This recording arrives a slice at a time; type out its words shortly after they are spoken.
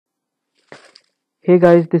Hey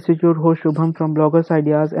guys, this is your host Shubham from Bloggers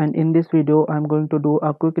Ideas, and in this video I'm going to do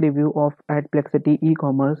a quick review of Adplexity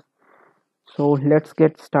E-Commerce. So let's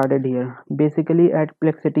get started here. Basically,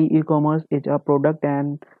 Adplexity E-Commerce is a product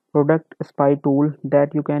spy tool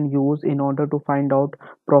that you can use in order to find out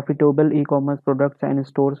profitable e-commerce products and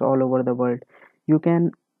stores all over the world. You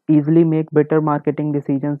can easily make better marketing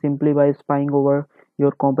decisions simply by spying over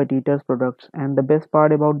your competitors' products. And the best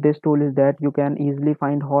part about this tool is that you can easily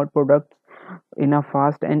find hot products in a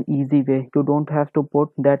fast and easy way. You don't have to put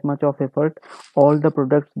that much of effort. All the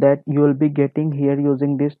products that you will be getting here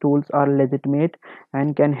using these tools are legitimate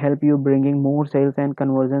and can help you bringing more sales and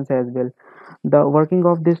conversions as well. The working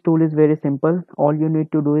of this tool is very simple. All you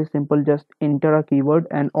need to do is simple, just enter a keyword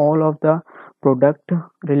and all of the product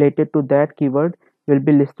related to that keyword will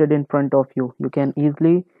be listed in front of you. You can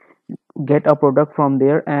easily get a product from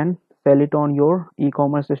there and sell it on your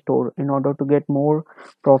e-commerce store in order to get more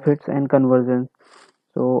profits and conversions.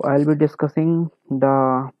 So I'll be discussing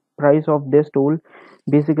the price of this tool.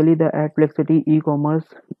 Basically, the Adplexity e-commerce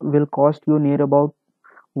will cost you near about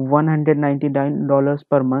 $199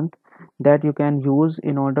 per month that you can use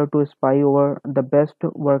in order to spy over the best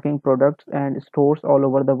working products and stores all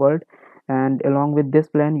over the world. And along with this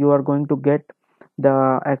plan, you are going to get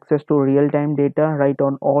the access to real-time data right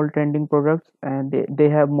on all trending products, and they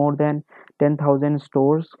have more than 10,000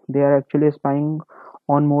 stores. They are actually spying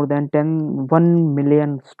on more than 1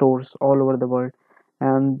 million stores all over the world,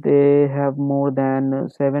 and they have more than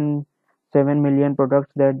 7 million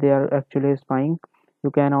products that they are actually spying.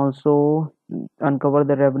 You can also uncover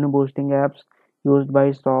the revenue boosting apps used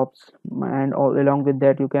by shops, and along with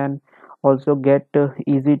that you can also get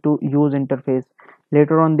easy to use interface.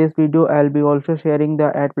 Later on this video I'll be also sharing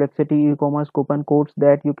the Adplexity e-commerce coupon codes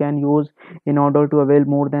that you can use in order to avail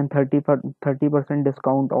more than 30%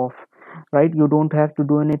 discount off. Right, you don't have to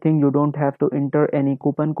do anything. You don't have to enter any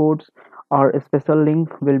coupon codes, or a special link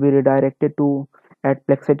will be redirected to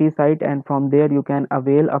Adplexity site, and from there you can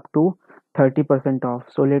avail up to 30% off.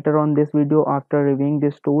 So later on this video, after reviewing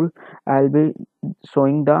this tool, I'll be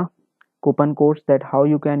showing the coupon codes that how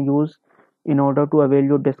you can use in order to avail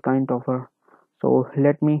your discount offer. So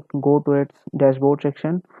let me go to its dashboard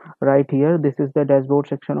section. Right here, this is the dashboard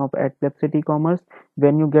section of Adplexity Ecommerce.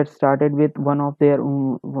 When you get started with one of their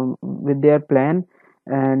with their plan,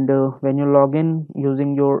 and when you log in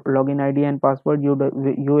using your login ID and password, you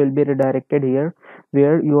will be redirected here,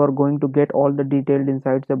 where you are going to get all the detailed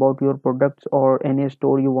insights about your products or any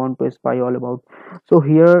store you want to spy all about. So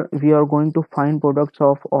here we are going to find products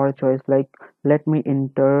of our choice. Like, let me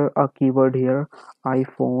enter a keyword here: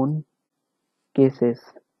 iPhone cases.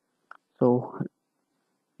 So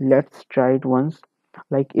let's try it once.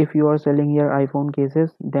 Like, if you are selling here iPhone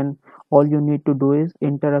cases, then all you need to do is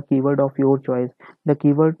enter a keyword of your choice. The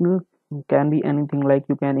keyword can be anything. Like,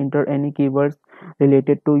 you can enter any keywords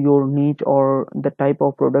related to your niche or the type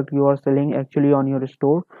of product you are selling actually on your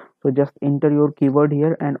store. So just enter your keyword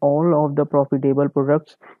here and all of the profitable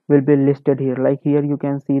products will be listed here. Like, here you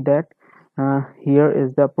can see that here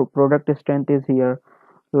is the product strength is here,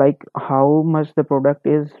 like how much the product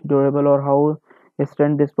is durable or how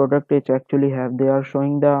strength this product is actually have. They are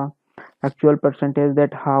showing the actual percentage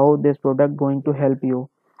that how this product going to help you.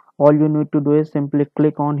 All you need to do is simply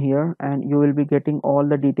click on here and you will be getting all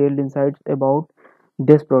the detailed insights about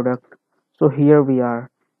this product. So here we are.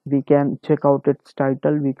 We can check out its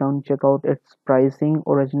title, we can check out its pricing,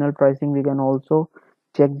 original pricing. We can also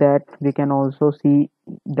check that. We can also see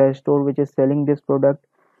the store which is selling this product,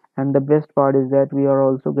 and the best part is that we are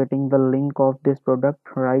also getting the link of this product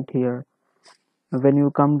right here. When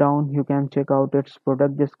you come down, you can check out its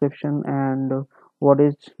product description and what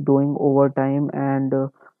it's doing over time, and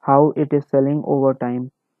how it is selling over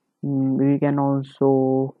time. We can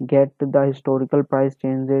also get the historical price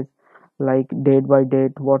changes, like date by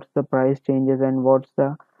date, what's the price changes and what's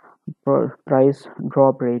the price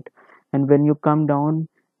drop rate. And when you come down,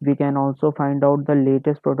 we can also find out the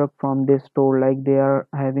latest product from this store. Like, they are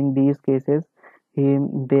having these cases,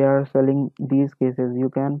 they are selling these cases. You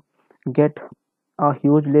can get a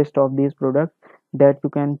huge list of these products that you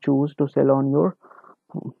can choose to sell on your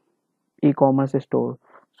e-commerce store.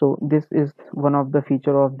 So this is one of the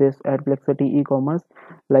feature of this Adplexity e-commerce.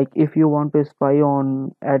 Like, if you want to spy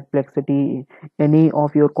on Adplexity any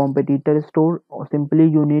of your competitor store, or simply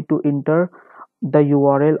you need to enter the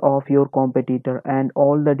URL of your competitor and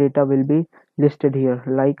all the data will be listed here.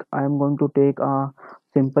 Like, I am going to take a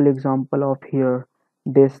simple example of here,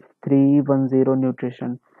 this 310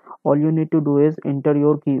 nutrition. All you need to do is enter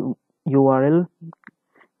your URL,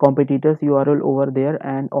 competitors URL over there,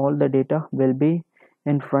 and all the data will be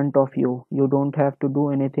in front of you. You don't have to do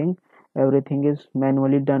anything. everything is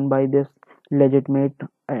manually done by this legitimate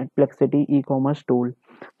Adplexity e-commerce tool.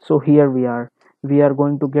 So here we are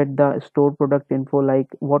going to get the store product info, like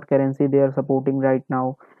what currency they are supporting right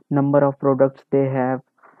now, number of products they have,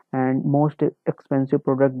 and most expensive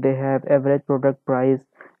product they have, average product price,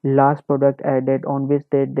 last product added, on which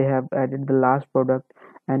date they have added the last product,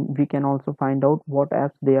 and we can also find out what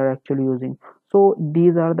apps they are actually using. So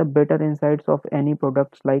these are the better insights of any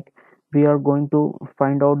products. Like we are going to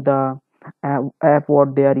find out the app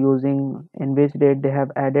what they are using, in which date they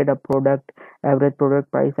have added a product, average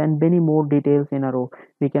product price, and many more details in a row.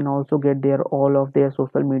 We can also get their all of their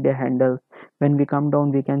social media handles. When we come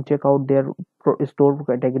down, we can check out their store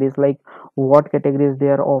categories, like what categories they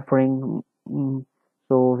are offering.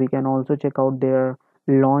 So we can also check out their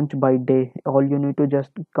launch by day. All you need to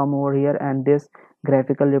just come over here, and this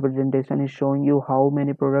graphical representation is showing you how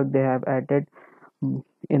many products they have added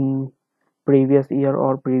in previous year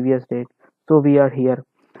or previous date. So we are here,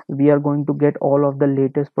 we are going to get all of the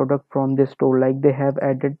latest product from this store. Like they have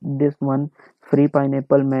added this one, free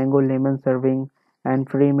pineapple mango lemon serving and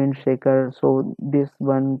free mint shaker. So this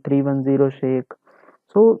one 310 shake.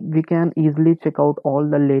 So we can easily check out all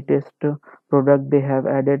the latest product they have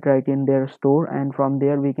added right in their store, and from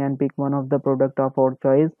there we can pick one of the product of our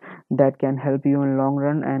choice that can help you in long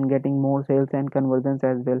run and getting more sales and conversions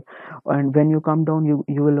as well. And when you come down, you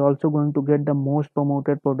will also going to get the most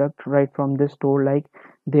promoted product right from this store. Like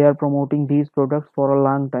they are promoting these products for a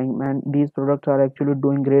long time, and these products are actually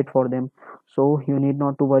doing great for them. So you need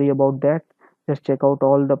not to worry about that. Just check out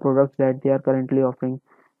all the products that they are currently offering.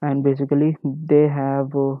 And basically they have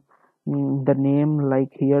the name, like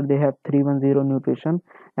here they have 310 nutrition,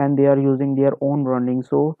 and they are using their own branding.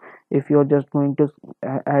 So if you're just going to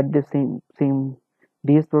add the same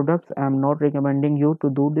these products, I'm not recommending you to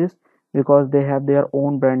do this, because they have their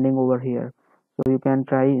own branding over here. So you can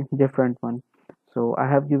try different one. So I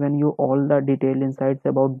have given you all the detailed insights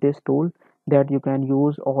about this tool that you can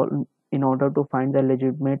use all in order to find the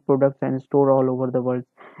legitimate products and store all over the world.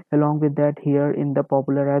 Along with that, here in the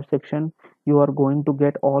popular app section, you are going to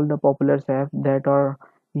get all the popular apps that are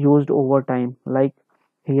used over time. Like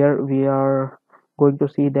here we are going to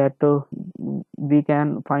see that we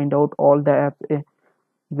can find out all the apps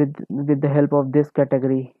with the help of this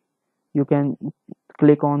category. You can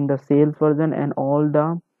click on the sales version, and all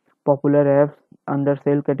the popular apps under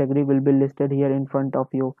sale category will be listed here in front of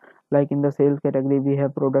you. Like in the sales category, we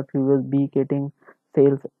have product reviews, be kitting,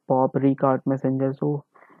 sales, pop, recart, messenger. So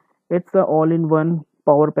it's a all-in-one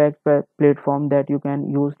power pack platform that you can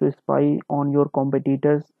use to spy on your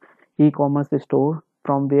competitors' e-commerce store,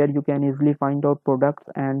 from where you can easily find out products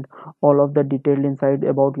and all of the detailed insight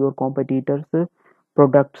about your competitors'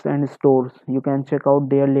 products and stores. You can check out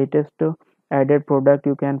their latest added product.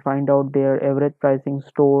 You can find out their average pricing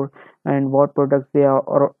store, and what products they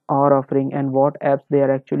are offering, and what apps they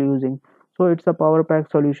are actually using. So it's a power pack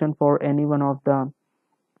solution for any one of the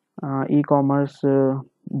e-commerce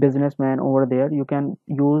businessman over there. You can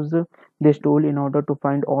use this tool in order to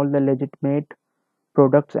find all the legitimate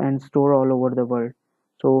products and store all over the world.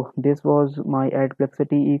 So this was my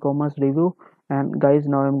Adplexity e-commerce review, and guys,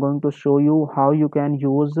 now I'm going to show you how you can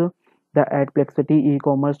use the Adplexity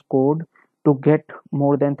e-commerce code to get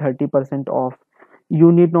more than 30% off.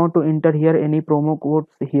 You need not to enter here any promo codes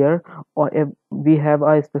here, or if we have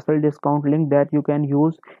a special discount link that you can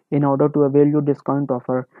use in order to avail your discount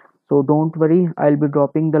offer. So don't worry, I'll be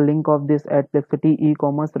dropping the link of this Adplexity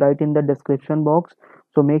e-commerce right in the description box.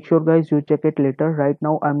 So make sure guys you check it later. Right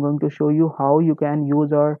now I'm going to show you how you can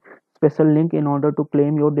use our special link in order to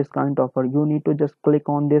claim your discount offer. You need to just click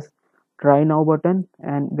on this try now button,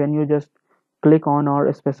 and when you just click on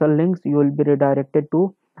our special links, you will be redirected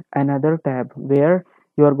to another tab where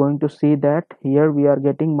you are going to see that here we are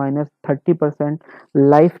getting minus 30%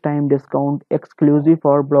 lifetime discount exclusive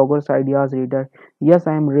for bloggers ideas reader. Yes,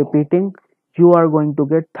 I am repeating, you are going to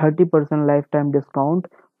get 30% lifetime discount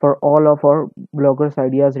for all of our bloggers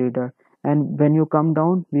ideas reader. And when you come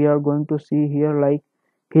down, we are going to see here, like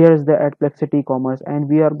here is the Adplexity Ecommerce, and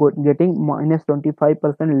we are getting minus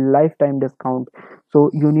 25% lifetime discount. So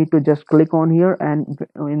you need to just click on here, and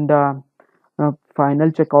in the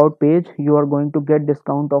final checkout page you are going to get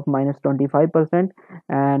discount of minus 25%,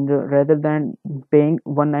 and rather than paying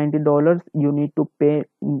 $190, you need to pay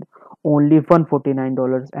only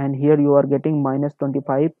 $149, and here you are getting minus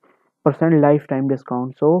 25% lifetime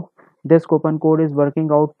discount. So this coupon code is working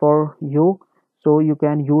out for you, so you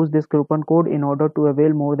can use this coupon code in order to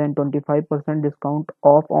avail more than 25% discount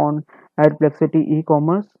off on Adplexity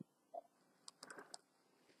e-commerce.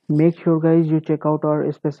 Make sure guys you check out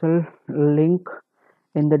our special link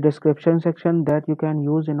in the description section that you can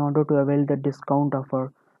use in order to avail the discount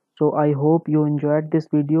offer. So I hope you enjoyed this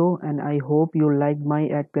video, and I hope you liked my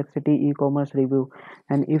Adplexity e-commerce review.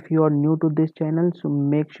 And if you are new to this channel, so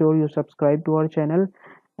make sure you subscribe to our channel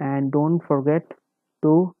and don't forget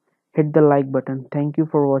to hit the like button. Thank you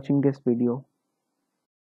for watching this video.